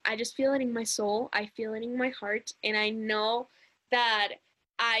I just feel it in my soul. I feel it in my heart. And I know that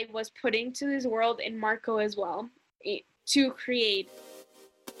I was put into this world in Marco as well to create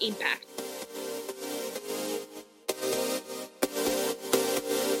impact.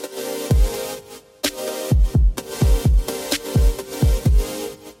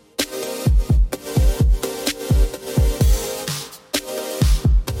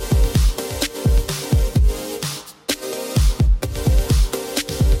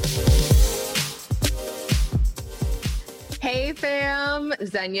 Hey fam,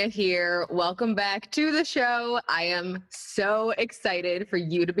 Xenia here. Welcome back to the show. I am so excited for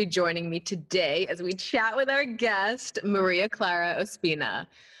you to be joining me today as we chat with our guest, Maria Clara Ospina.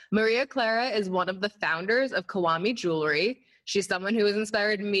 Maria Clara is one of the founders of Kiwami Jewelry. She's someone who has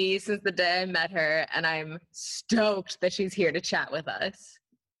inspired me since the day I met her, and I'm stoked that she's here to chat with us.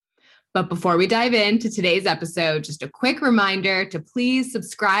 But before we dive into today's episode, just a quick reminder to please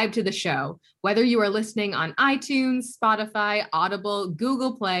subscribe to the show. Whether you are listening on iTunes, Spotify, Audible,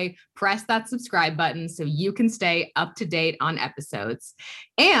 Google Play, press that subscribe button so you can stay up to date on episodes.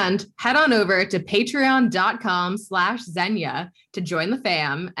 And head on over to patreon.com/Xenia to join the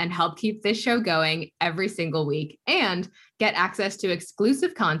fam and help keep this show going every single week and get access to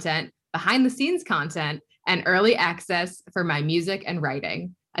exclusive content, behind the scenes content, and early access for my music and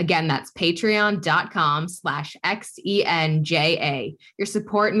writing. Again, that's patreon.com/XENJA. Your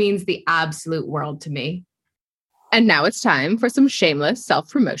support means the absolute world to me. And now it's time for some shameless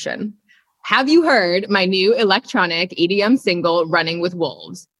self-promotion. Have you heard my new electronic EDM single, Running with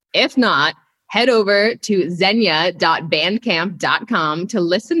Wolves? If not, head over to xenia.bandcamp.com to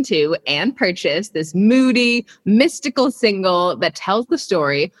listen to and purchase this moody, mystical single that tells the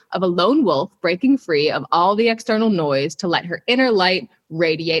story of a lone wolf breaking free of all the external noise to let her inner light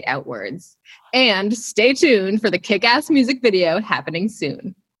radiate outwards. And stay tuned for the kick-ass music video happening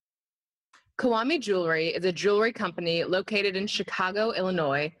soon. Kiwami Jewelry is a jewelry company located in Chicago,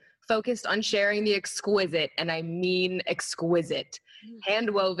 Illinois, focused on sharing the exquisite, and I mean exquisite,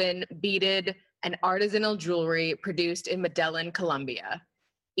 hand-woven, beaded, and artisanal jewelry produced in Medellin, Colombia.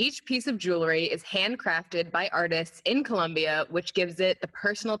 Each piece of jewelry is handcrafted by artists in Colombia, which gives it the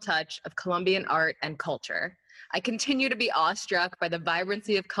personal touch of Colombian art and culture. I continue to be awestruck by the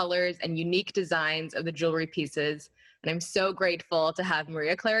vibrancy of colors and unique designs of the jewelry pieces, and I'm so grateful to have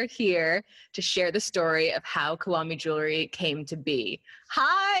Maria Clara here to share the story of how Kiwami Jewelry came to be.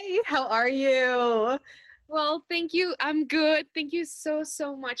 Hi, how are you? Well, thank you. I'm good. Thank you so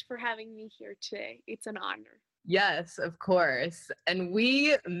much for having me here today. It's an honor. Yes, of course. And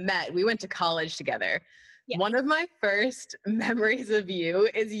we went to college together. Yes. One of my first memories of you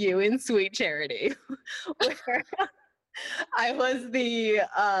is you in Sweet Charity, where I was the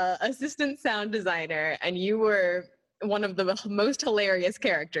assistant sound designer and you were one of the most hilarious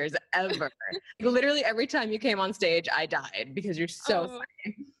characters ever. Literally every time you came on stage, I died because you're so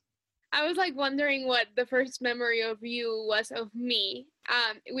funny. I was like wondering what the first memory of you was of me,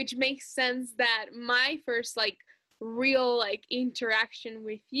 which makes sense that my first like real like interaction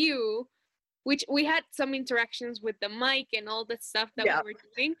with you, which we had some interactions with the mic and all the stuff that we were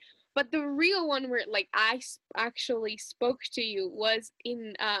doing, but the real one where like I actually spoke to you was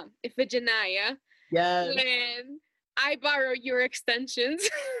in Iphigenia. Yes. When I borrowed your extensions.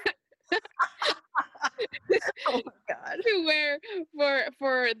 Oh my God. To wear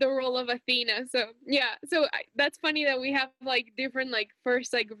for the role of Athena. So yeah, that's funny that we have like different like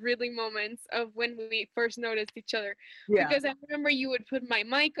first like really moments of when we first noticed each other. Yeah. Because I remember you would put my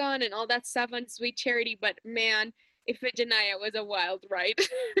mic on and all that stuff on Sweet Charity, but man, Iphigenia was a wild ride.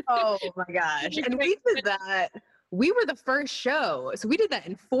 Oh my gosh. And we did that. We were the first show. So we did that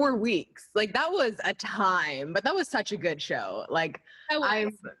in 4 weeks. Like that was a time, but that was such a good show. Like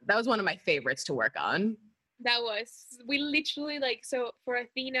that was one of my favorites to work on. We literally like, so for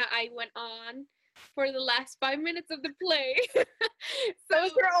Athena, I went on for the last 5 minutes of the play. So that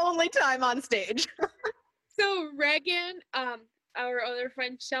was your only time on stage. So Regan, our other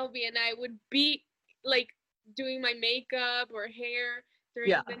friend Shelby, and I would be like doing my makeup or hair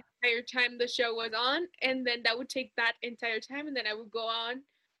during the entire time the show was on, and then that would take that entire time, and then I would go on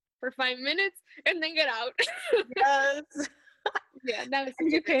for 5 minutes and then get out. Yes. Yeah, that was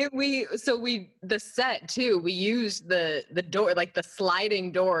the set too, we used the door, like the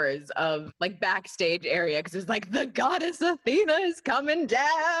sliding doors of like backstage area, because it's like the goddess Athena is coming down.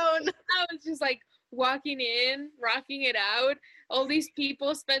 I was just like walking in, rocking it out. All these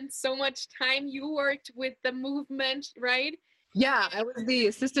people spent so much time. You worked with the movement, right? Yeah, I was the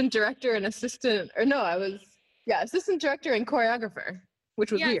assistant director and assistant director and choreographer,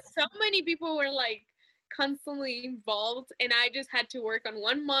 which was weird. So many people were like constantly involved, and I just had to work on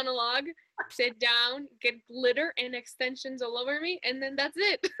one monologue, sit down, get glitter and extensions all over me, and then that's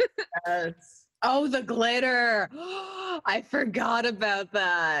it. Yes. Oh, the glitter. I forgot about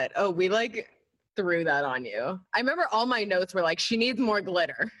that. Oh, we like threw that on you. I remember all my notes were like, she needs more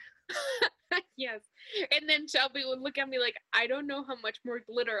glitter. Yes. And then Shelby would look at me like, I don't know how much more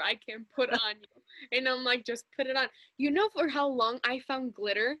glitter I can put on you. And I'm like, just put it on. You know, for how long I found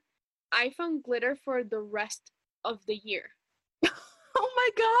glitter? I found glitter for the rest of the year. Oh my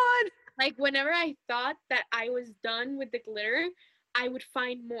God. Like, whenever I thought that I was done with the glitter, I would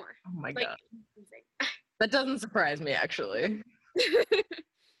find more. Oh my Like, God. That doesn't surprise me, actually.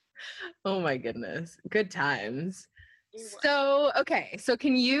 Oh my goodness. Good times. So, okay. So,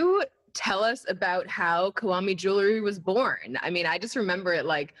 can you tell us about how Kiwami Jewelry was born? I mean, I just remember it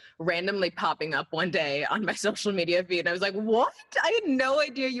like randomly popping up one day on my social media feed. And I was like, what? I had no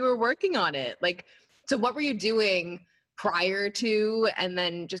idea you were working on it. Like, so what were you doing prior to, and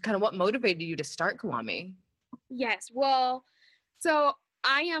then just kind of what motivated you to start Kiwami? Yes, well, so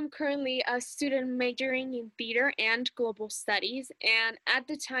I am currently a student majoring in theater and global studies, and at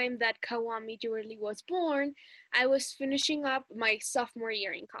the time that Kawami Jewelry was born, I was finishing up my sophomore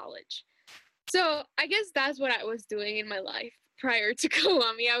year in college. So I guess that's what I was doing in my life prior to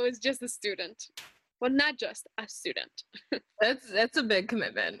Kawami. I was just a student. Well, not just a student. That's a big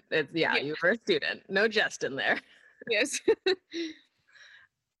commitment. It's yeah, Yeah. you were a student. No jest in there. Yes.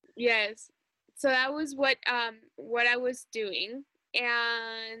 Yes. So that was what I was doing,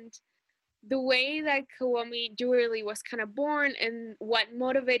 and the way that Kiwami Jewelry was kind of born and what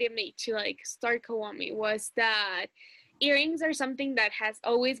motivated me to like start Kiwami was that earrings are something that has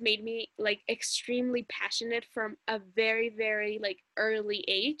always made me like extremely passionate from a very, very like early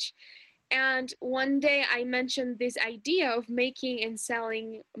age. And one day I mentioned this idea of making and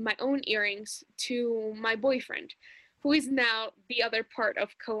selling my own earrings to my boyfriend, who is now the other part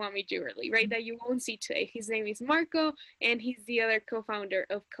of Kiwami Jewelry, right? That you won't see today. His name is Marco, and he's the other co-founder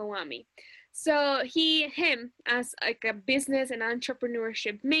of Kiwami. So him, as like a business and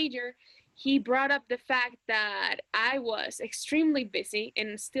entrepreneurship major, he brought up the fact that I was extremely busy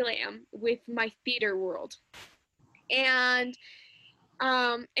and still am with my theater world. And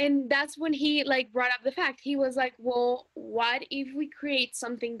that's when he like brought up the fact. He was like, well, what if we create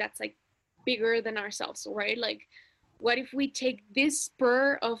something that's like bigger than ourselves, right? Like, what if we take this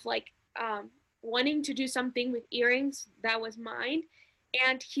spur of like wanting to do something with earrings that was mine,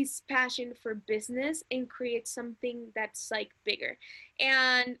 and his passion for business, and create something that's like bigger.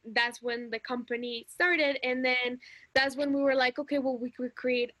 And that's when the company started. And then that's when we were like, okay, well, we could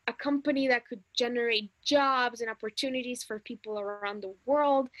create a company that could generate jobs and opportunities for people around the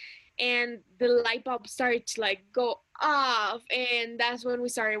world. And the light bulb started to like go off, and that's when we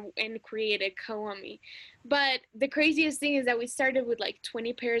started and created Kiwami. But the craziest thing is that we started with like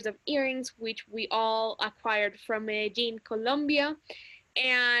 20 pairs of earrings, which we all acquired from Medellin, Colombia,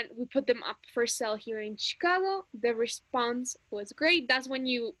 and we put them up for sale here in Chicago. The response was great. That's when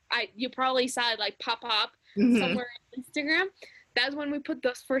you probably saw it like pop up somewhere on Instagram. That's when we put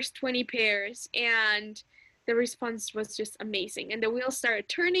those first 20 pairs, and the response was just amazing. And the wheels started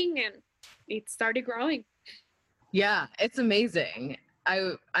turning, and it started growing. Yeah, it's amazing.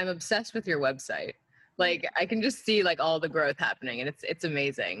 I'm obsessed with your website. Like I can just see like all the growth happening, and it's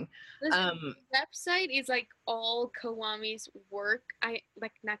amazing. This website is like all Kiwami's work. I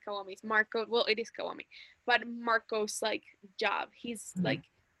like not Kiwami's, Marco. Well, it is Kiwami, but Marco's like job. He's like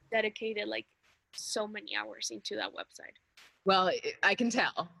dedicated like so many hours into that website. Well, I can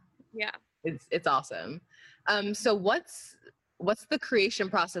tell. Yeah. It's awesome. So what's the creation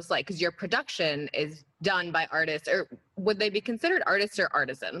process like? Because your production is done by artists, or would they be considered artists or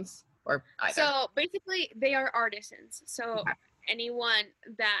artisans, or either? So basically, they are artisans. So Okay. anyone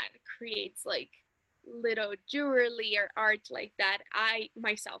that creates like little jewelry or art like that, I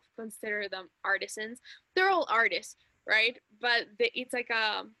myself consider them artisans. They're all artists, right? But it's like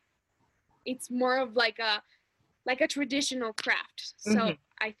it's more of like a traditional craft. So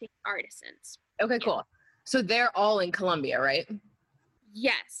I think artisans. Okay, Yeah. cool. So they're all in Colombia, right?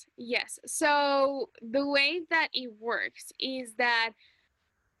 Yes, yes. So the way that it works is that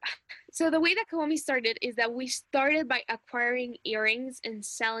the way that Kiwami started is that we started by acquiring earrings and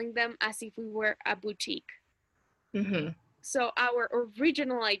selling them as if we were a boutique. So our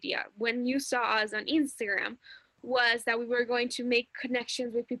original idea when you saw us on Instagram was that we were going to make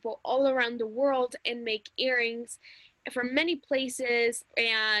connections with people all around the world and make earrings from many places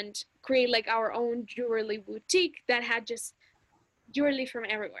and create like our own jewelry boutique that had just jewelry from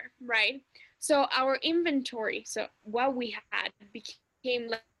everywhere, right? So our inventory, so what we had became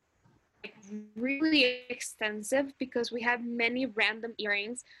really extensive because we had many random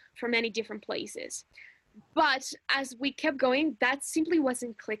earrings from many different places. But as we kept going, that simply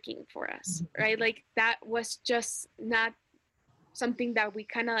wasn't clicking for us, right? Like that was just not something that we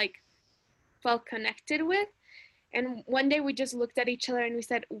kind of like felt connected with. And one day we just looked at each other and we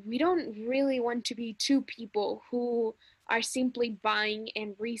said, we don't really want to be two people who are simply buying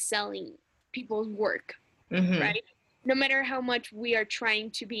and reselling people's work, right? No matter how much we are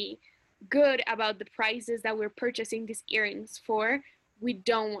trying to be good about the prices that we're purchasing these earrings for, we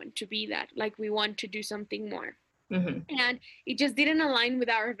don't want to be that. Like we want to do something more. And it just didn't align with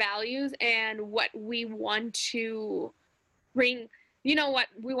our values and what we want to bring, what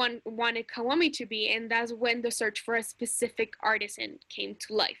we wanted Kwame to be. And that's when the search for a specific artisan came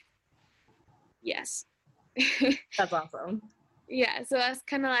to life. Yes. That's awesome. Yeah, so that's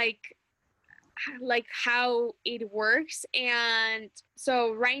kind of like how it works. And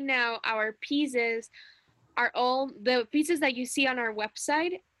so right now our pieces are all the pieces that you see on our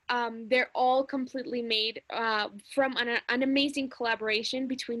website. They're all completely made from an amazing collaboration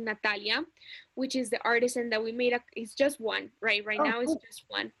between Natalia, which is the artisan that we made. It's just one, right? Right now it's just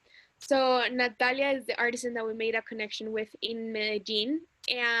one. So Natalia is the artisan that we made a connection with in Medellin.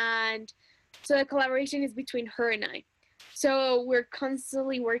 And so the collaboration is between her and I. So we're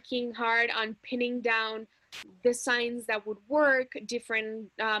constantly working hard on pinning down designs that would work,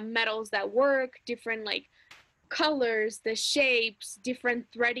 different metals that work, different like colors, the shapes, different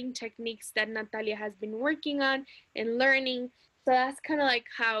threading techniques that Natalia has been working on and learning. So that's kind of like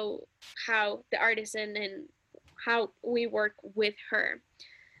how the artisan and how we work with her.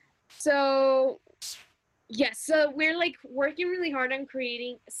 So yes, so we're like working really hard on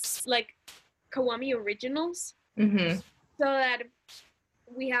creating like Kwame originals, so that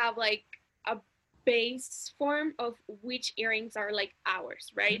we have like a base form of which earrings are like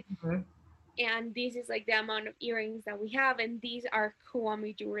ours, right? And this is like the amount of earrings that we have, and these are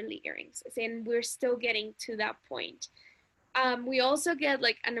Kwame jewelry earrings, and we're still getting to that point. We also get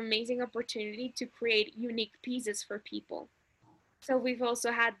like an amazing opportunity to create unique pieces for people. So we've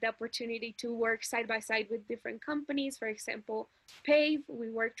also had the opportunity to work side by side with different companies. For example, Pave, we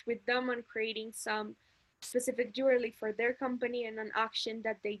worked with them on creating some specific jewelry for their company and an auction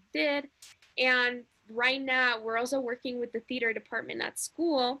that they did. And right now we're also working with the theater department at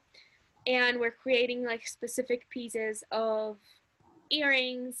school, and we're creating like specific pieces of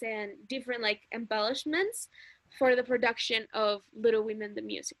earrings and different like embellishments for the production of Little Women the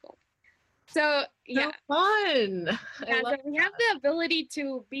musical. So yeah, so fun. Yeah, so we have the ability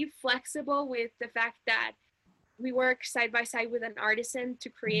to be flexible with the fact that we work side by side with an artisan to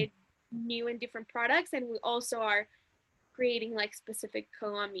create new and different products, and we also are creating like specific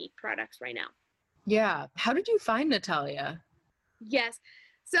Kwame products right now. Yeah. How did you find Natalia? Yes.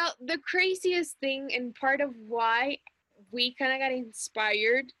 So the craziest thing, and part of why we kind of got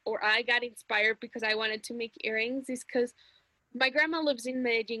inspired, or I got inspired because I wanted to make earrings, is because my grandma lives in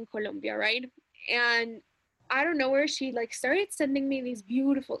Medellin, Colombia, right? And I don't know where she like started sending me these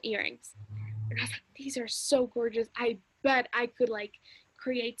beautiful earrings. And I was like, these are so gorgeous. I bet I could like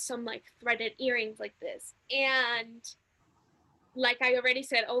create some like threaded earrings like this. And like I already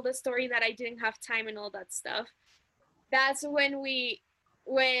said, all the story that I didn't have time and all that stuff. That's when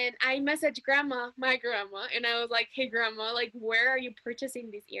I messaged my grandma, and I was like, hey grandma, like where are you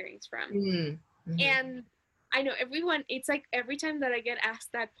purchasing these earrings from? And I know everyone, it's like every time that I get asked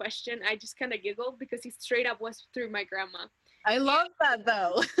that question, I just kind of giggle because it straight up was through my grandma. I love that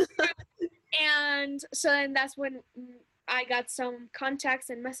though. And so then that's when I got some contacts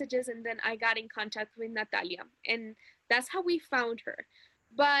and messages, and then I got in contact with Natalia, and that's how we found her.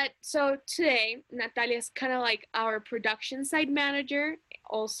 But so today, Natalia is kind of like our production side manager,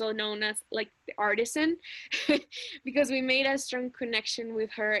 also known as like the artisan, because we made a strong connection with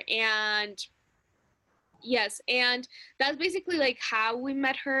her. And yes, and that's basically like how we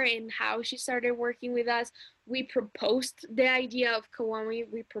met her and how she started working with us. We proposed the idea of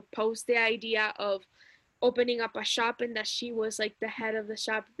Kwame. We proposed the idea of opening up a shop, and that she was like the head of the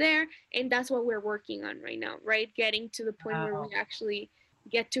shop there. And that's what we're working on right now, right? Getting to the point where we actually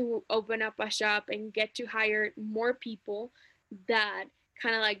get to open up a shop and get to hire more people that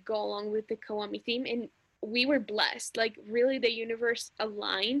kind of like go along with the Kwame theme. And we were blessed, like really the universe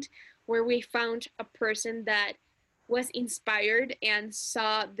aligned, where we found a person that was inspired and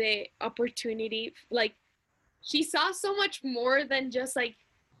saw the opportunity. Like she saw so much more than just like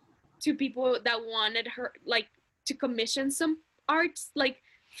two people that wanted her like to commission some arts like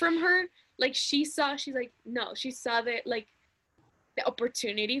from her. Like she's like, no, she saw the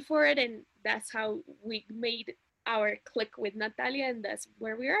opportunity for it, and that's how we made our click with Natalia, and that's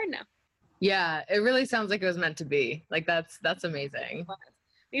where we are now. Yeah, it really sounds like it was meant to be. Like that's amazing.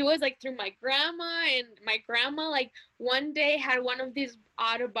 It was like through my grandma, and my grandma like one day had one of these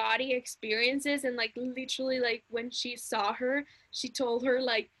out of body experiences, and like literally like when she saw her, she told her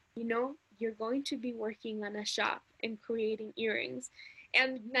like, you know, you're going to be working on a shop and creating earrings.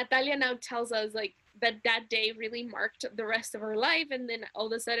 And Natalia now tells us like that that day really marked the rest of her life, and then all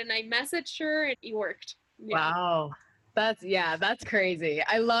of a sudden I messaged her and it worked. Yeah. Wow. That's crazy.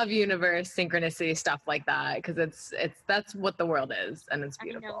 I love universe synchronicity stuff like that because that's what the world is and it's I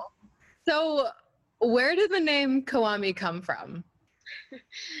know. beautiful. So, where did the name Kiwami come from?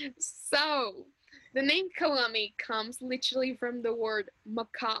 So, the name Kiwami comes literally from the word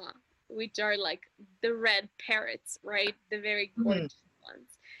macaw, which are like the red parrots, right? The very Hmm. gorgeous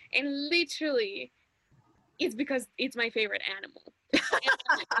ones. And literally, it's because it's my favorite animal.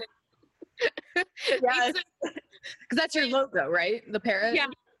 Yes, It's because that's your logo, right? The parrot. yeah,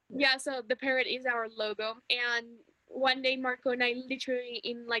 yeah. So the parrot is our logo, and one day Marco and I, literally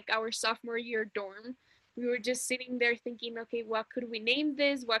in like our sophomore year dorm, we were just sitting there thinking, okay, what could we name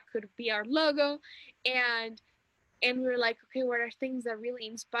this? What could be our logo? And we were like, okay, what are things that really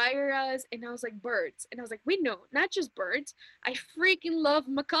inspire us? And I was like, birds. And I was like, wait, no, not just birds. I freaking love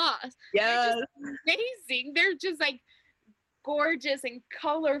macaws. They're Yes. just amazing. They're just like gorgeous and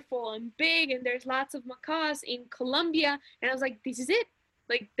colorful and big, and there's lots of macaws in Colombia. And I was like, this is it.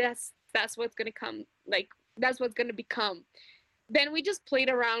 Like that's what's gonna come. Like that's what's gonna become. Then we just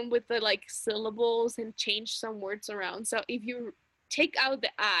played around with the like syllables and changed some words around. So if you take out the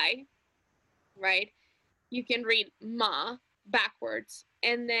I, right, you can read ma backwards,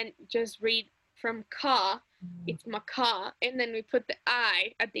 and then just read from ka, it's macaw, and then we put the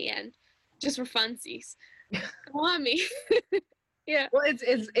I at the end, just for funsies. Kwame. Yeah. Well,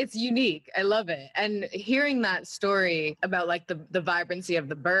 it's unique. I love it. And hearing that story about like the vibrancy of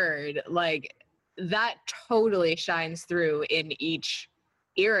the bird, like that totally shines through in each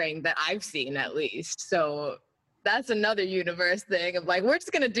earring that I've seen at least. So that's another universe thing of like we're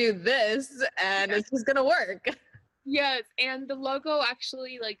just going to do this and it's just going to work. Yes, and the logo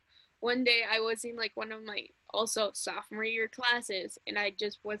actually, like one day I was in like one of my also sophomore year classes, and I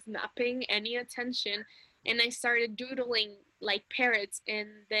just was not paying any attention, and I started doodling like parrots, and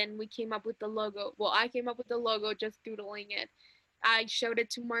then we came up with the logo. Well, I came up with the logo just doodling it. I showed it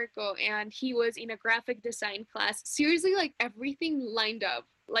to Marco, and he was in a graphic design class. Seriously, like everything lined up.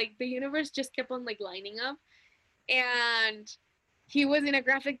 Like the universe just kept on like lining up, and he was in a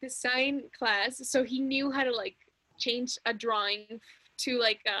graphic design class, so he knew how to like change a drawing to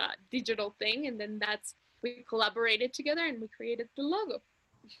like a digital thing, and then that's we collaborated together and we created the logo.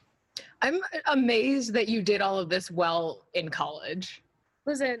 I'm amazed that you did all of this well in college.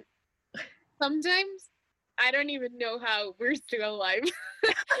 Listen, sometimes I don't even know how we're still alive.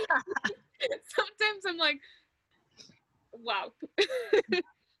 Sometimes I'm like, wow.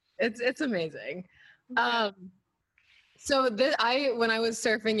 It's amazing. Yeah. So when I was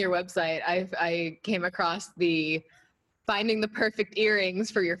surfing your website, I came across the finding the perfect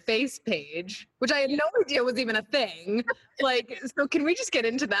earrings for your face page, which I had no idea was even a thing. Like, so can we just get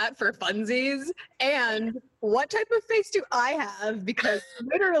into that for funsies? And what type of face do I have? Because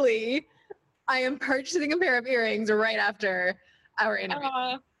literally, I am purchasing a pair of earrings right after our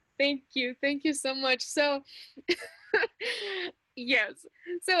interview. Thank you so much. So yes.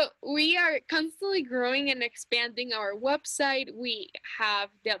 So we are constantly growing and expanding our website. We have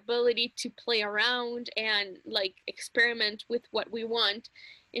the ability to play around and like experiment with what we want.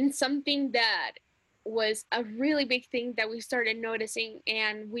 And something that was a really big thing that we started noticing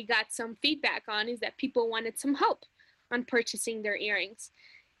and we got some feedback on is that people wanted some help on purchasing their earrings.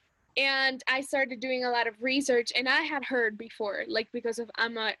 And I started doing a lot of research, and I had heard before, like because of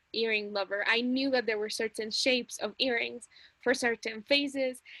I'm a earring lover, I knew that there were certain shapes of earrings for certain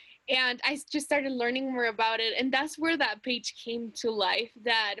faces, and I just started learning more about it, and that's where that page came to life,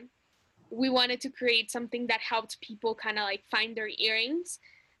 that we wanted to create something that helped people kind of like find their earrings.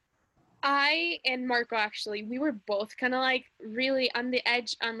 I and Marco actually, we were both kind of like really on the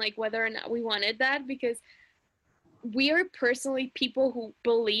edge on like whether or not we wanted that, because we are personally people who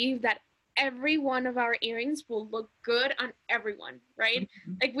believe that every one of our earrings will look good on everyone, right?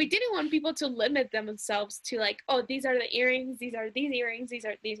 Mm-hmm. Like we didn't want people to limit themselves to like, oh, these are the earrings, these are these earrings, these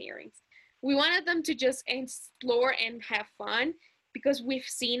are these earrings. We wanted them to just explore and have fun, because we've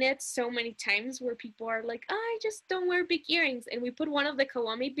seen it so many times where people are like, oh, I just don't wear big earrings. And we put one of the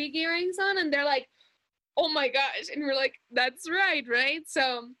Kiwami big earrings on and they're like, oh my gosh. And we're like, that's right?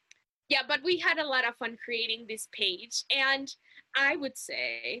 So yeah, but we had a lot of fun creating this page. And I would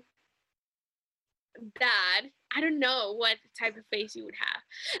say that, I don't know what type of face you would have.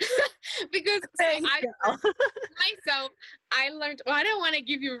 Because so Thanks, I girl. myself, I learned, well, I don't want to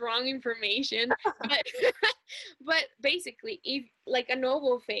give you wrong information, but but basically, if like an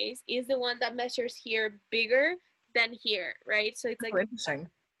oval face is the one that measures here bigger than here, right? So it's like Oh, interesting.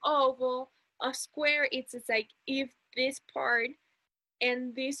 oval. A square, it's like if this part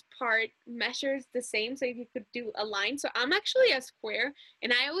and this part measures the same, so you could do a line. So I'm actually a square,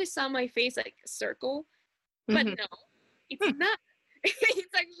 and I always saw my face like a circle, but Mhm. no, it's not.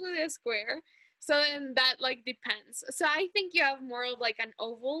 It's actually a square. So then that like depends. So I think you have more of like an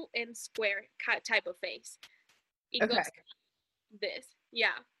oval and square type of face. It Okay. goes this,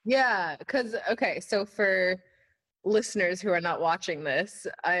 yeah. Yeah, because okay, so for listeners who are not watching this,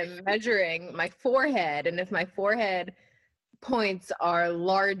 I'm measuring my forehead, and if my forehead points are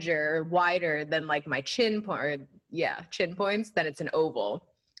larger, wider than like my chin point, or, yeah, chin points, then it's an oval.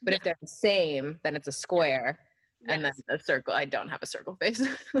 But Yeah. if they're the same, then it's a square. And then Yes. a circle. I don't have a circle face.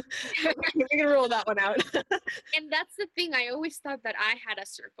 We can rule that one out. And that's the thing. I always thought that I had a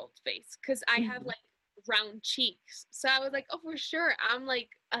circled face because I have like round cheeks. So I was like, oh, for sure, I'm like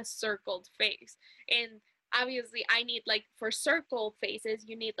a circled face. And obviously, I need like for circle faces,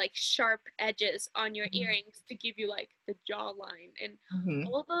 you need like sharp edges on your earrings to give you like the jawline and Mhm.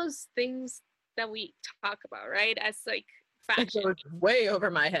 all those things that we talk about, right? As like That fashion. goes way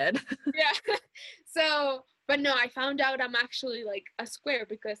over my head. Yeah. So, but no, I found out I'm actually like a square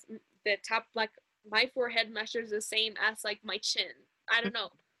because the top, like my forehead measures the same as like my chin. I don't know,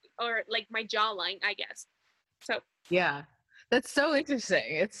 or like my jawline, I guess. So Yeah. That's so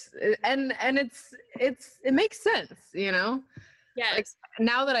interesting. And it makes sense, you know? Like yes,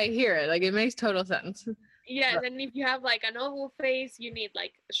 now that I hear it, like it makes total sense. yes. And if you have like an oval face, you need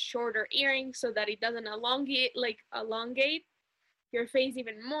like shorter earrings so that it doesn't elongate your face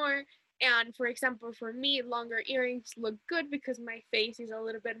even more. And for example, for me, longer earrings look good because my face is a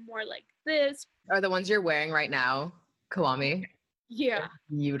little bit more like this. Are the ones you're wearing right now, Kawami? Yeah. They're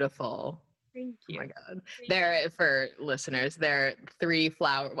beautiful. Thank Oh you. my god. Thank you. They're for listeners, they're three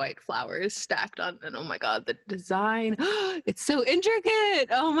white flowers stacked on, and oh my god, the design. It's so intricate.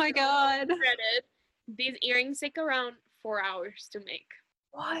 Oh my god. Credit. These earrings take around 4 hours to make.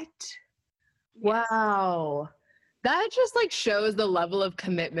 What? Yes. Wow. That just like shows the level of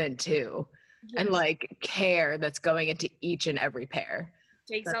commitment too, and Yes. like care that's going into each and every pair.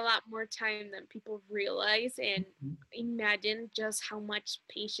 Takes a lot more time than people realize, and imagine just how much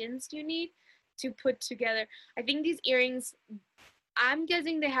patience you need to put together. I think these earrings, I'm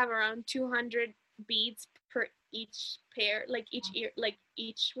guessing they have around 200 beads per each pair, like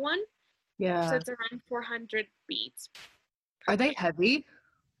each one. So Yeah. it's around 400 beads per Are they pair. heavy?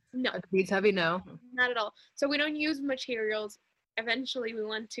 No, Are the beads heavy? No. not at all. So we don't use materials. Eventually, we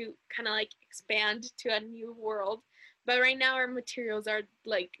want to kind of like expand to a new world. But right now, our materials are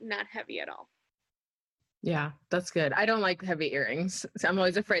like not heavy at all. Yeah, that's good. I don't like heavy earrings. So I'm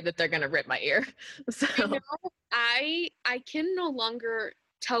always afraid that they're gonna rip my ear. So I know I can no longer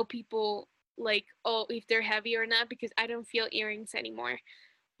tell people like, oh, if they're heavy or not because I don't feel earrings anymore.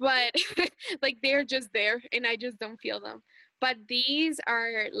 But like they're just there and I just don't feel them. But these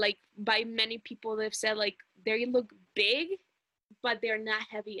are like by many people they've said like they look big, but they're not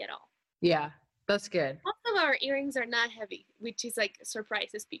heavy at all. yeah, that's good. Most of our earrings are not heavy, which is like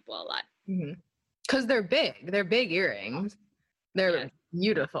surprises people a lot. Because they're big. They're big earrings. They're Yes.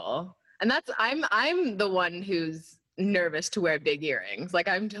 beautiful. And I'm the one who's nervous to wear big earrings. Like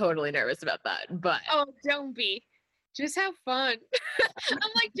I'm totally nervous about that. But Oh, don't be. Just have fun.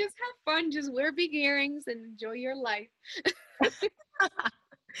 I'm like, just have fun. Just wear big earrings and enjoy your life.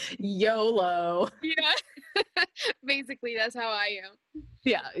 YOLO. Yeah. Basically, that's how I am.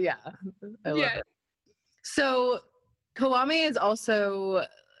 Yeah, yeah. I love Yeah. it. So Kawami is also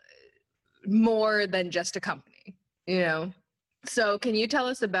more than just a company, you know? So can you tell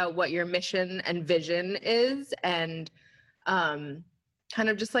us about what your mission and vision is and um kind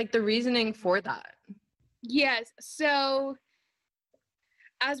of just like the reasoning for that? Yes. So,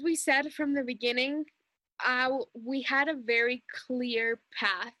 as we said from the beginning, we had a very clear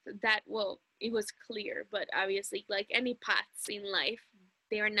path that, well, it was clear, but obviously, like any paths in life,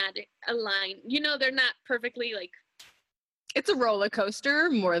 they are not aligned. You know, they're not perfectly like, It's a roller coaster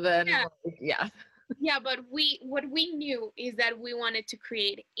more than yeah. like, yeah. Yeah, but what we knew is that we wanted to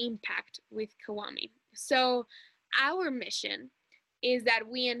create impact with Kawami. So our mission is that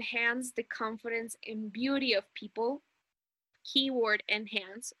we enhance the confidence and beauty of people. Keyword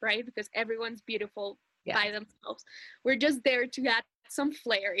enhance, right? Because everyone's beautiful Yeah. by themselves. We're just there to add some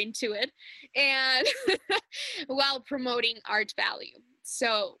flair into it and while promoting art value.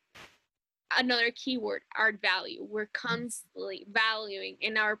 So another keyword, art value. We're constantly valuing,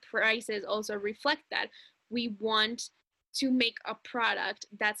 and our prices also reflect that. We want to make a product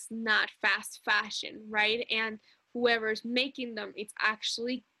that's not fast fashion, right? And whoever's making them, it's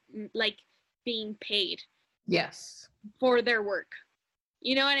actually like being paid Yes. for their work.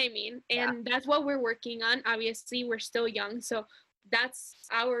 You know what I mean? Yeah. And that's what we're working on. Obviously, we're still young, so that's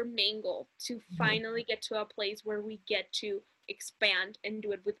our main goal, to finally get to a place where we get to expand and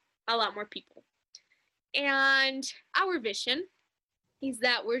do it with a lot more people. And our vision is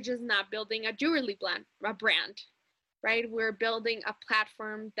that we're just not building a jewelry brand, right? We're building a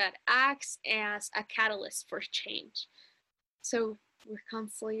platform that acts as a catalyst for change. So we're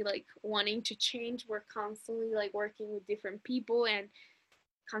constantly like wanting to change. We're constantly like working with different people and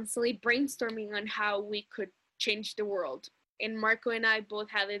constantly brainstorming on how we could change the world. And Marco and I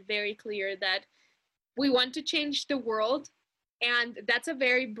both have it very clear that we want to change the world. And that's a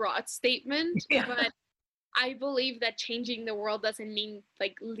very broad statement, but I believe that changing the world doesn't mean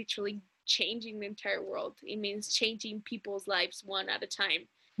like literally changing the entire world. It means changing people's lives one at a time.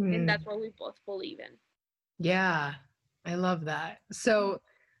 And that's what we both believe in. Yeah, I love that. So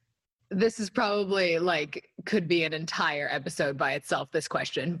this is probably like could be an entire episode by itself, this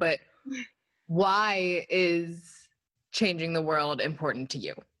question, but why is changing the world important to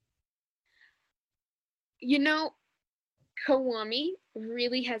you? You know, Kiwami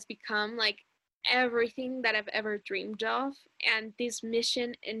really has become like everything that I've ever dreamed of. And this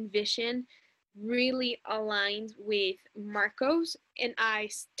mission and vision really aligns with Marco's and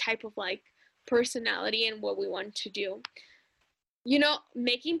I's type of like personality and what we want to do. You know,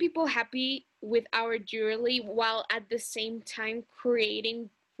 making people happy with our jewelry while at the same time creating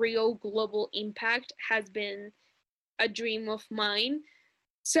real global impact has been a dream of mine.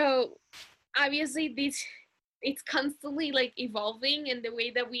 So obviously this it's constantly like evolving, and the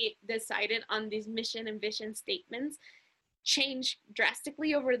way that we decided on these mission and vision statements changed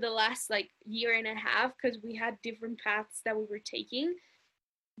drastically over the last like year and a half because we had different paths that we were taking.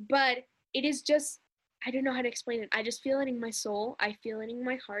 But it is just, I don't know how to explain it. I just feel it in my soul. I feel it in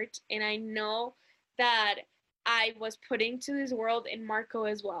my heart. And I know that I was put into this world, and Marco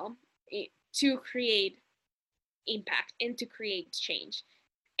as well, to create impact and to create change.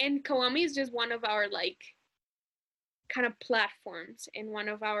 And Kiwami is just one of our like kind of platforms and one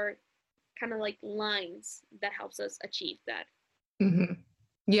of our kind of like lines that helps us achieve that. Mm-hmm.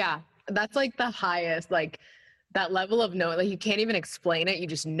 Yeah, that's like the highest, like that level of knowing, like you can't even explain it. You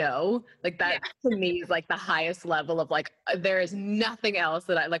just know, like that to me is like the highest level of like, there is nothing else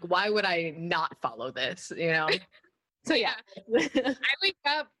that I like. Why would I not follow this? You know? So yeah. I wake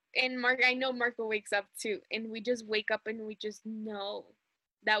up and I know Marco wakes up too. And we just wake up and we just know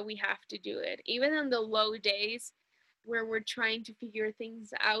that we have to do it. Even on the low days where we're trying to figure things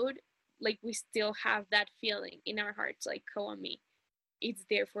out, like we still have that feeling in our hearts, like Kiwami. It's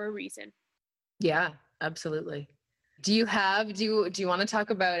there for a reason. Yeah, absolutely. Do you want to talk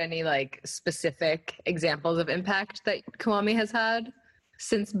about any like specific examples of impact that Kiwami has had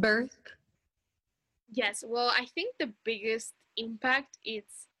since birth? Yes, well, I think the biggest impact is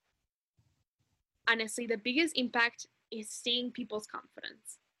honestly the biggest impact is seeing people's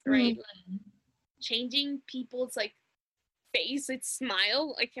confidence, right? Like changing people's like face, its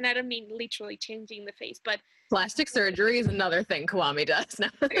smile. Like, and I don't mean literally changing the face, but plastic surgery is another thing Kiwami does now.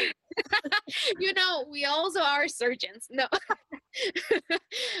 You know, we also are surgeons. No.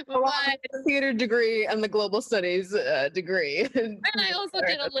 But theater degree and the global studies degree. And I also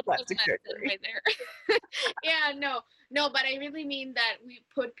did a little of medicine right there. Yeah, no, but I really mean that we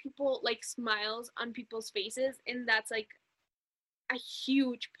put people like smiles on people's faces, and that's like a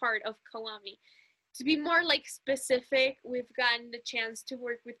huge part of Kiwami. To be more like specific, we've gotten the chance to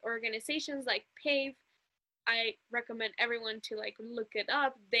work with organizations like PAVE. I recommend everyone to like look it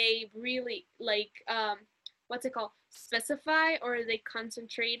up. They really like what's it called? Specify, or they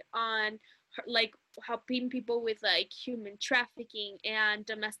concentrate on like helping people with like human trafficking and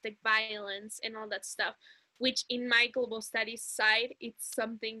domestic violence and all that stuff, which in my global studies side, it's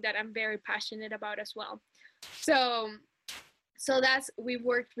something that I'm very passionate about as well. So that's, we've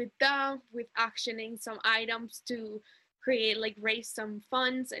worked with them with auctioning some items to create like raise some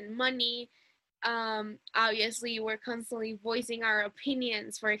funds and money. Obviously we're constantly voicing our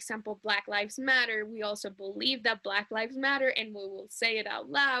opinions. For example, Black Lives Matter. We also believe that Black Lives Matter, and we will say it out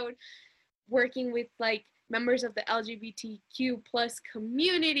loud. Working with like members of the LGBTQ plus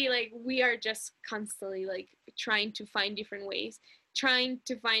community, like we are just constantly like trying to find different ways, trying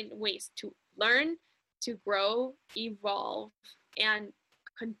to find ways to learn, to grow, evolve, and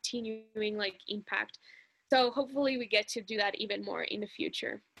continuing like impact. So hopefully we get to do that even more in the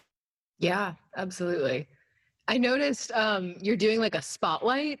future. Yeah, absolutely. I noticed you're doing like a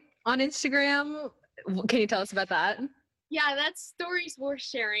spotlight on Instagram. Can you tell us about that? Yeah, that's stories worth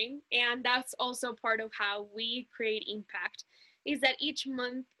sharing. And that's also part of how we create impact, is that each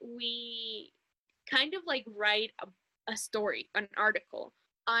month we kind of like write a story, an article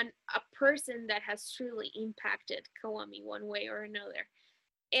on a person that has truly impacted Kawami one way or another.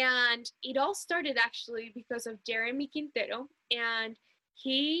 And it all started actually because of Jeremy Quintero. And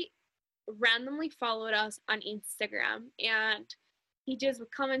he randomly followed us on Instagram, and he just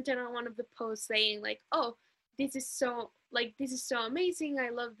commented on one of the posts saying like, "Oh, this is so amazing. I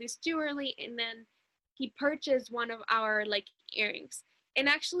love this jewelry." And then he purchased one of our like earrings. And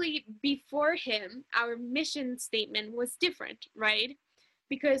actually before him, our mission statement was different, right?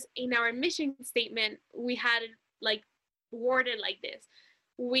 Because in our mission statement, we had it like worded like this: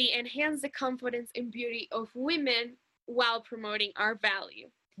 we enhance the confidence and beauty of women while promoting our value.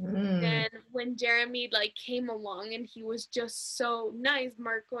 Mm. Then when Jeremy like came along and he was just so nice,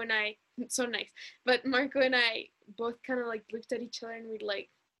 Marco and I so nice, but Marco and I both kind of like looked at each other and we like,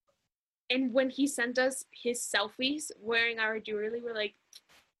 and when he sent us his selfies wearing our jewelry, we're like,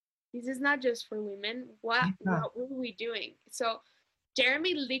 this is not just for women. Yeah. What were we doing? So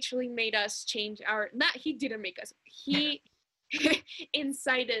Jeremy literally made us change our, not, he didn't make us, he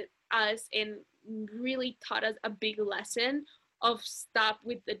incited us and really taught us a big lesson of stop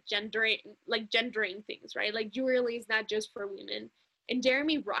with the gendering things, right? Like jewelry is not just for women, and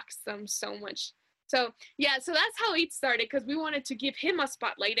Jeremy rocks them so much. So yeah, so that's how it started, because we wanted to give him a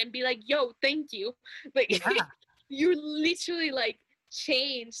spotlight and be like, yo, thank you. Like Yeah. you literally like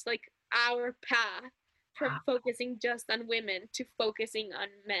changed like our path from Wow. focusing just on women to focusing on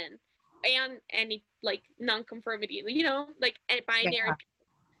men and any like non-conformity, like a binary. Yeah.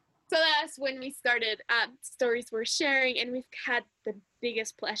 So that's when we started stories we're sharing, and we've had the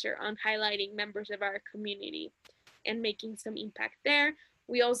biggest pleasure on highlighting members of our community and making some impact there.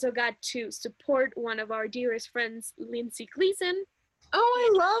 We also got to support one of our dearest friends, Lindsay Gleason.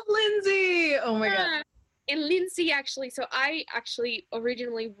 Oh, I love Lindsay. Oh my God. Yeah. And Lindsay actually, so I actually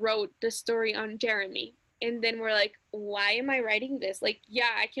originally wrote the story on Jeremy. And then we're like, why am I writing this? Like, yeah,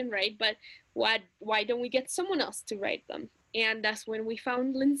 I can write, but why don't we get someone else to write them? And that's when we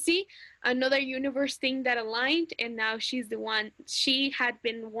found Lindsay, another universe thing that aligned, and now she's the one. She had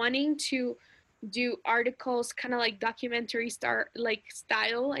been wanting to do articles kind of like documentary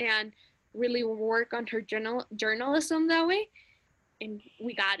style and really work on her journalism that way, and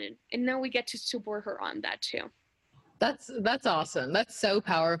we got it. And now we get to support her on that too. That's awesome. That's so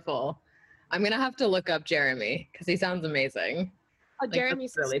powerful. I'm gonna have to look up Jeremy because he sounds amazing. Oh, Like that's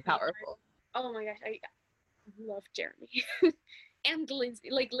Jeremy's a really sweetheart. powerful. Oh my gosh, I love Jeremy. And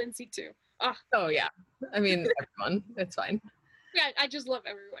Lindsay too. Oh, Oh yeah. I mean everyone. It's fine. yeah, I just love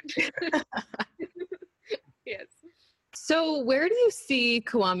everyone. Yes. So where do you see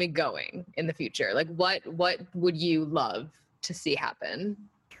Kiwami going in the future? Like what would you love to see happen?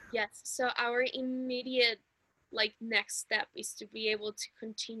 Yes. So our immediate like next step is to be able to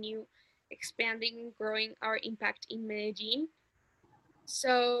continue expanding and growing our impact in Medellin.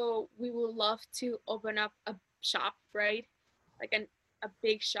 So we would love to open up a shop, right? Like a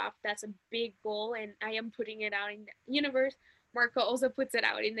big shop. That's a big goal, and I am putting it out in the universe. Marco also puts it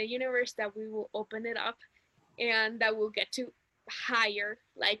out in the universe that we will open it up, and that we'll get to hire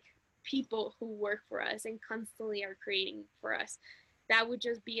like people who work for us and constantly are creating for us. That would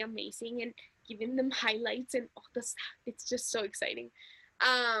just be amazing, and giving them highlights and all the stuff. It's just so exciting.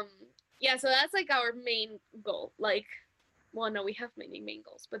 Um, yeah, so that's like our main goal. Like, well, no, we have many main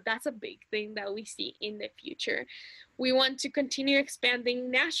goals, but that's a big thing that we see in the future. We want to continue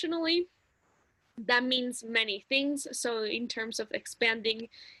expanding nationally. That means many things. So, in terms of expanding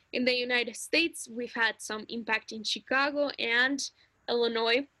in the United States, we've had some impact in Chicago and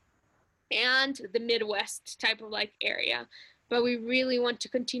Illinois and the Midwest type of like area. But we really want to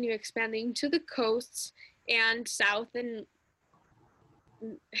continue expanding to the coasts and south and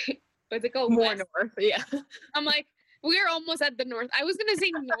what's it called? More West. north. Yeah. I'm like, we're almost at the north. I was gonna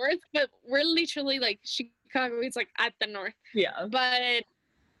say north, but we're literally like Chicago is like at the north. Yeah. But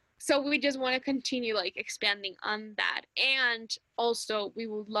so we just want to continue like expanding on that, and also we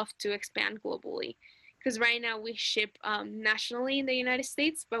would love to expand globally, because right now we ship nationally in the United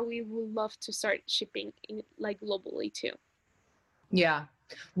States, but we would love to start shipping in, like globally too. Yeah.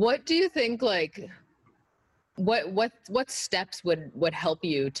 What do you think like what steps would help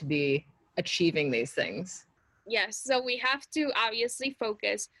you to be achieving these things? Yes, so we have to obviously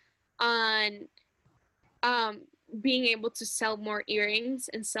focus on um, being able to sell more earrings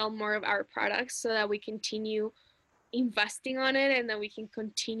and sell more of our products so that we continue investing on it, and then we can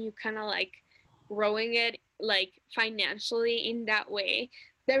continue kind of like growing it like financially in that way.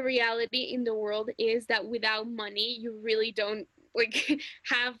 The reality in the world is that without money, you really don't like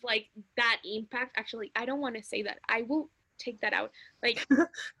have like that impact. Actually, I don't want to say that. I will take that out. Like,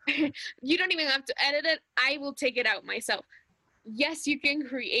 you don't even have to edit it. I will take it out myself. Yes, you can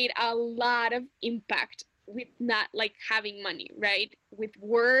create a lot of impact with not like having money, right? With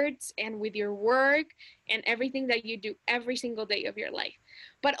words and with your work and everything that you do every single day of your life.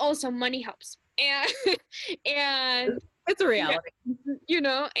 But also money helps. And and It's a reality. you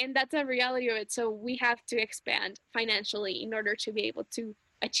know, and that's a reality of it. So we have to expand financially in order to be able to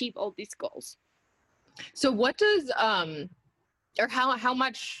achieve all these goals. So what does or how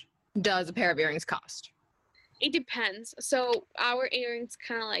much does a pair of earrings cost? It depends. So our earrings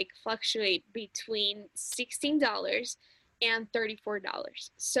kind of like fluctuate between $16 and $34.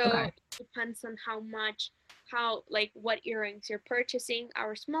 So Okay. it depends on how like what earrings you're purchasing.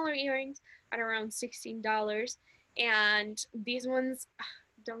 Our smaller earrings at around $16, and these ones,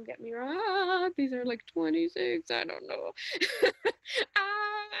 don't get me wrong, these are like 26. I don't know.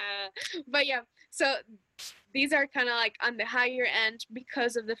 But yeah, so these are kind of like on the higher end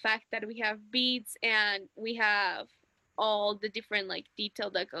because of the fact that we have beads and we have all the different like detail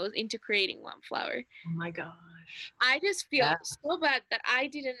that goes into creating one flower. Oh my gosh. I just feel so bad that I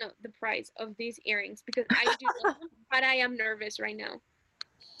didn't know the price of these earrings because I do know them, but I am nervous right now.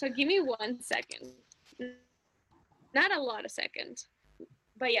 So give me 1 second. Not a lot of seconds,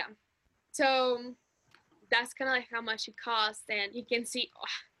 but yeah. So that's kind of like how much it costs, and you can see,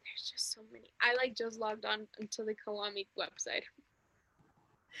 oh, there's just so many. I like just logged on into the Kiwami website.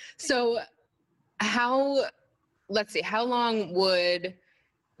 So let's see, how long would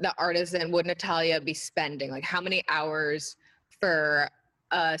the artisan, would Natalia be spending? Like how many hours for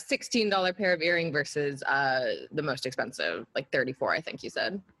a $16 pair of earring versus the most expensive, like 34, I think you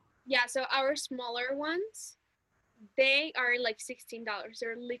said. Yeah, so our smaller ones, they are like $16.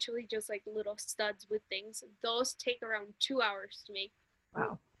 They're literally just like little studs with things. Those take around 2 hours to make.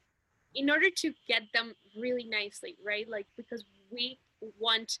 Wow. In order to get them really nicely, right? Like, because we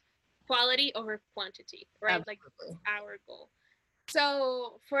want quality over quantity, right? Absolutely. Like, our goal.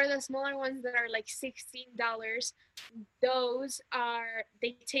 So for the smaller ones that are like $16,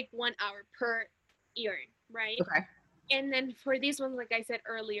 they take 1 hour per earring, right? Okay. And then for these ones, like I said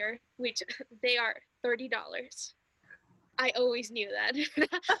earlier, which they are $30. I always knew that.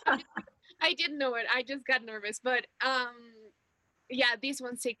 I didn't know it. I just got nervous. But yeah, these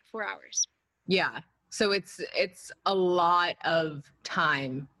ones take 4 hours. Yeah. So it's a lot of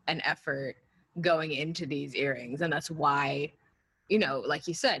time and effort going into these earrings. And that's why, you know, like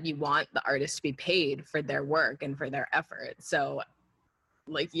you said, you want the artist to be paid for their work and for their effort. So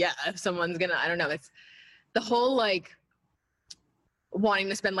like, yeah, if someone's gonna, I don't know, it's the whole like wanting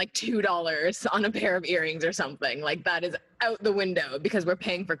to spend like $2 on a pair of earrings or something, like that is out the window because we're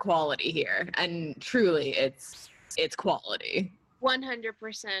paying for quality here. And truly it's quality.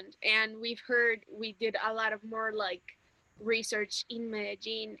 100%. And we did a lot of more like research in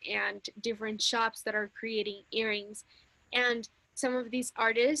Medellin and different shops that are creating earrings. And some of these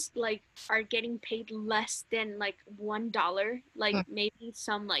artists like are getting paid less than like $1, like maybe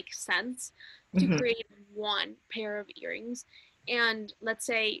some like cents to create one pair of earrings. And let's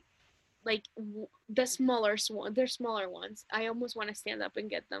say like the smaller ones. I almost want to stand up and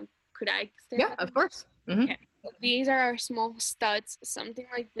get them. Could I stand up? Yeah, of course. Mm-hmm. Okay. These are our small studs, something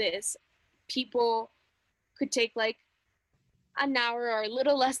like this. People could take like an hour or a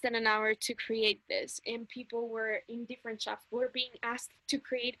little less than an hour to create this. And people were in different shops were being asked to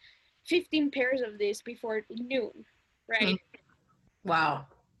create 15 pairs of this before noon, right? Wow.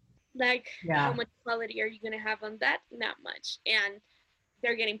 Like, how much quality are you going to have on that? Not much. And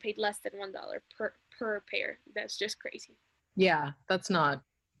they're getting paid less than $1 per pair. That's just crazy. Yeah, that's not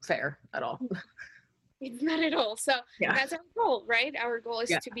fair at all. It's not at all. So that's our goal, right? Our goal is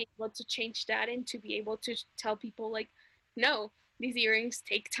to be able to change that and to be able to tell people like, no, these earrings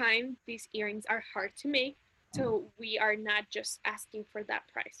take time. These earrings are hard to make. So we are not just asking for that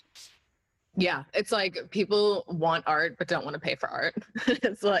price. Yeah, it's like people want art but don't want to pay for art.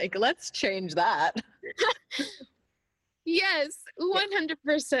 It's like, let's change that. Yes,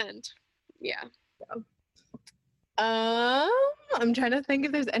 100%. Yeah. I'm trying to think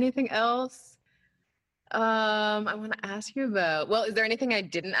if there's anything else I want to ask you about. Well, is there anything I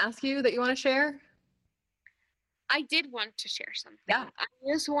didn't ask you that you want to share? I did want to share something. Yeah. I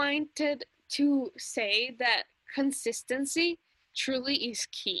just wanted to say that consistency truly is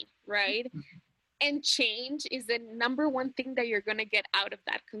key, right? And change is the number one thing that you're going to get out of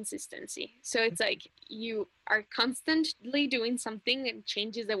that consistency. So it's like you are constantly doing something, and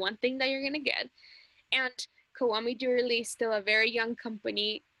change is the one thing that you're going to get. And Kiwami Jewelry is still a very young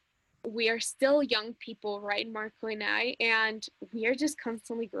company. We are still young people, right, Marco and I, and we are just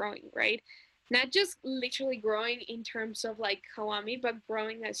constantly growing, right? Not just literally growing in terms of like Kiwami, but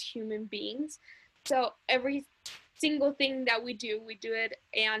growing as human beings. So every single thing that we do it,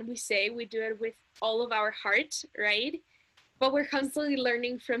 and we do it with all of our heart, right? But we're constantly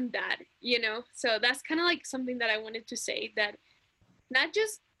learning from that, So that's kind of like something that I wanted to say, that not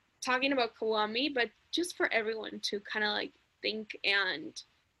just talking about Kiwami, but just for everyone to kind of like think and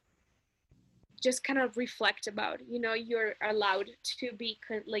just kind of reflect about, you're allowed to be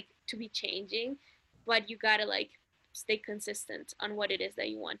to be changing, but you gotta like stay consistent on what it is that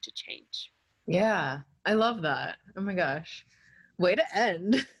you want to change. Yeah, I love that. Oh my gosh. Way to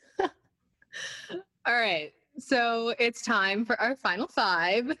end. All right. So it's time for our final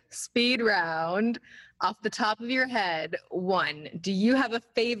 5 speed round. Off the top of your head, 1, do you have a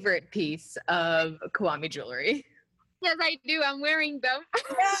favorite piece of Kiwami jewelry? Yes, I do. I'm wearing them.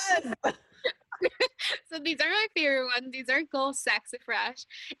 Yes. So these are my favorite ones. These are gold saxifrage,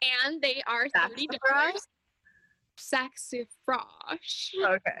 and they are $30. Saxifrage.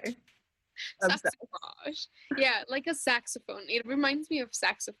 Okay. Saxifrage. Yeah, like a saxophone. It reminds me of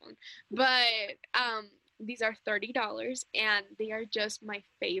saxophone. But these are $30, and they are just my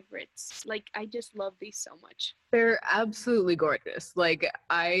favorites. Like, I just love these so much. They're absolutely gorgeous. Like,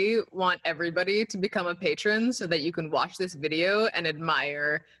 I want everybody to become a patron so that you can watch this video and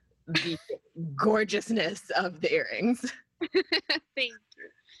admire the gorgeousness of the earrings. Thank you.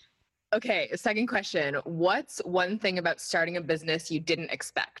 Okay, second question. What's one thing about starting a business you didn't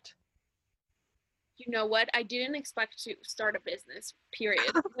expect? You know what? I didn't expect to start a business,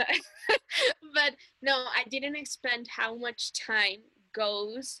 period. But no, I didn't expect how much time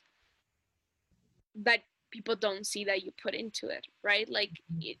goes that people don't see that you put into it, right? Like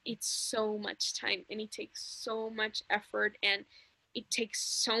it's so much time, and it takes so much effort, and it takes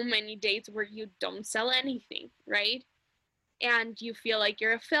so many days where you don't sell anything, right? And you feel like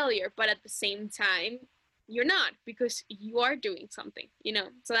you're a failure, but at the same time, you're not, because you are doing something,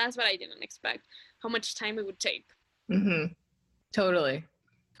 So that's what I didn't expect, how much time it would take. Mm-hmm. Totally.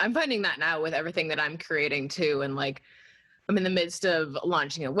 I'm finding that now with everything that I'm creating too. And like, I'm in the midst of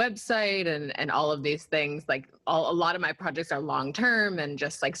launching a website and all of these things. Like a lot of my projects are long-term, and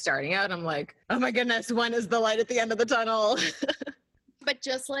just like starting out, I'm like, oh my goodness, when is the light at the end of the tunnel? But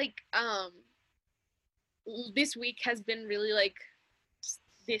just like, this week has been really like,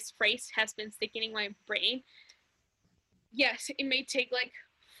 this phrase has been sticking in my brain. Yes, it may take like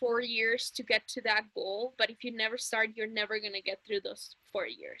 4 years to get to that goal, but if you never start, you're never going to get through those 4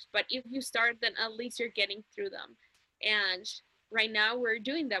 years. But if you start, then at least you're getting through them. And right now we're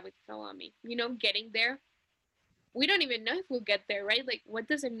doing that with Kiwami, getting there. We don't even know if we'll get there, right? Like, what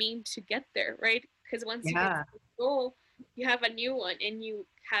does it mean to get there, right? Because once you get to the goal, you have a new one, and you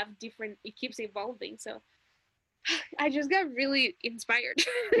have different, it keeps evolving. So I just got really inspired.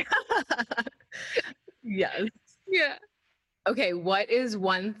 Yes. Yeah. Okay, what is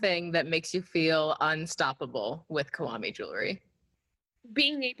one thing that makes you feel unstoppable with Kiwami jewelry?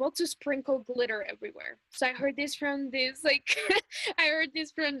 Being able to sprinkle glitter everywhere. So I heard this from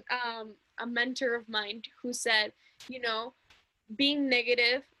a mentor of mine who said, being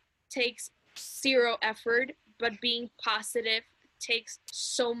negative takes 0 effort, but being positive takes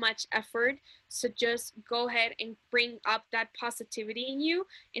so much effort. So just go ahead and bring up that positivity in you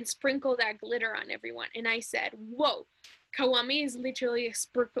and sprinkle that glitter on everyone. And I said, whoa, Kiwami is literally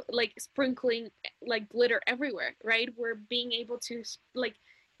sprinkling like glitter everywhere, right? We're being able to like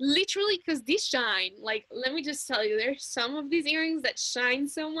literally, because these shine. Like, let me just tell you, there's some of these earrings that shine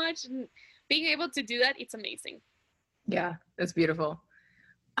so much, and being able to do that, it's amazing. Yeah, it's beautiful.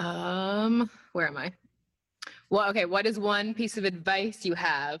 Where am I? Well, okay, what is one piece of advice you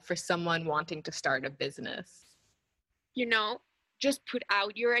have for someone wanting to start a business? Just put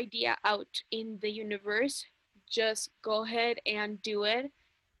out your idea out in the universe. Just go ahead and do it.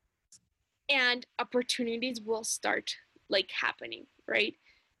 And opportunities will start like happening, right?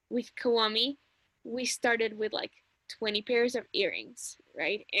 With Kiwami, we started with like 20 pairs of earrings,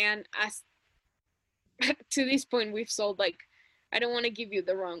 right? And as to this point, we've sold like, I don't want to give you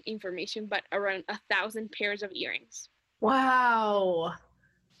the wrong information, but around 1,000 pairs of earrings. Wow.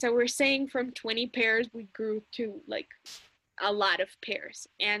 So we're saying from 20 pairs, we grew to like a lot of pairs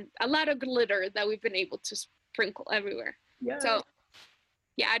and a lot of glitter that we've been able to sprinkle everywhere. Yeah. So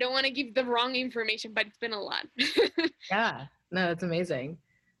yeah, I don't want to give the wrong information, but it's been a lot. Yeah, no, it's amazing.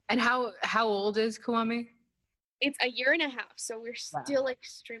 And how old is Kwame? It's a year and a half, so we're still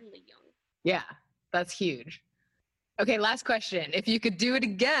extremely young. Yeah, that's huge. Okay, last question. If you could do it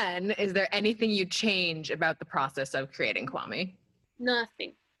again, is there anything you'd change about the process of creating Kwame?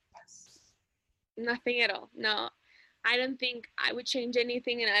 Nothing. Nothing at all. No, I don't think I would change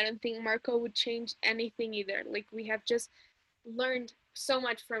anything, and I don't think Marco would change anything either. Like, we have just learned so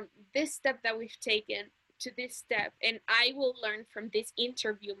much from this step that we've taken to this step, and I will learn from this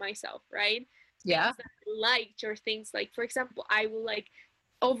interview myself, right? Yeah. Things that I liked, or things like, for example, I will like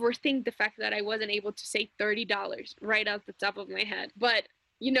overthink the fact that I wasn't able to say $30 right out the top of my head. But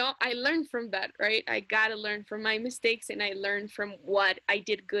you know, I learned from that, right? I gotta learn from my mistakes, and I learned from what I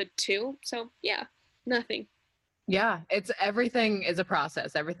did good too. So yeah, nothing. Yeah, it's everything is a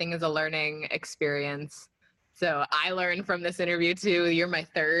process. Everything is a learning experience. So I learned from this interview too. You're my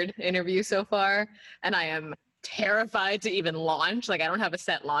third interview so far, and I am terrified to even launch. Like, I don't have a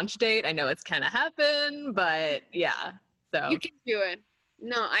set launch date. I know it's kind of happened, but yeah. So You can do it.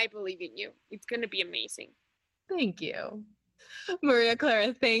 No, I believe in you. It's gonna be amazing. thank you. Maria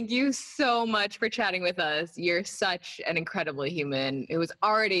Clara, thank you so much for chatting with us. You're such an incredible human who was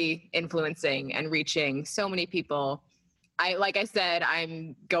already influencing and reaching so many people. Like I said,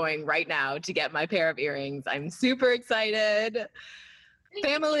 I'm going right now to get my pair of earrings. I'm super excited.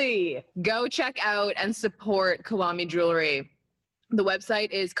 Family, go check out and support Kwame Jewelry. The website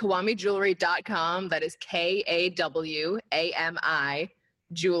is kwamijewelry.com. That is KAWAMI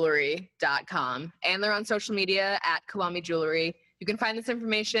jewelry.com. And they're on social media at Kwame Jewelry. You can find this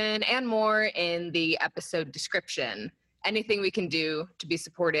information and more in the episode description. Anything we can do to be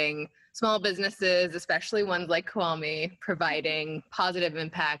supporting small businesses, especially ones like Kwame, providing positive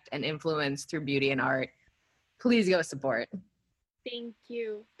impact and influence through beauty and art, please go support. Thank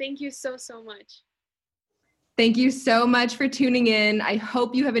you. Thank you so, so much. Thank you so much for tuning in. I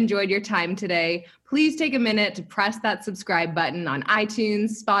hope you have enjoyed your time today. Please take a minute to press that subscribe button on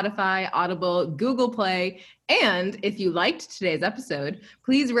iTunes, Spotify, Audible, Google Play. And if you liked today's episode,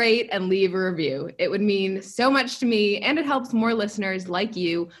 please rate and leave a review. It would mean so much to me, and it helps more listeners like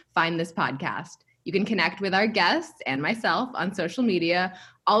you find this podcast. You can connect with our guests and myself on social media.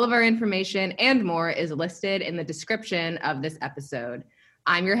 All of our information and more is listed in the description of this episode.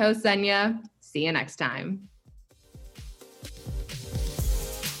 I'm your host, Xenia. See you next time.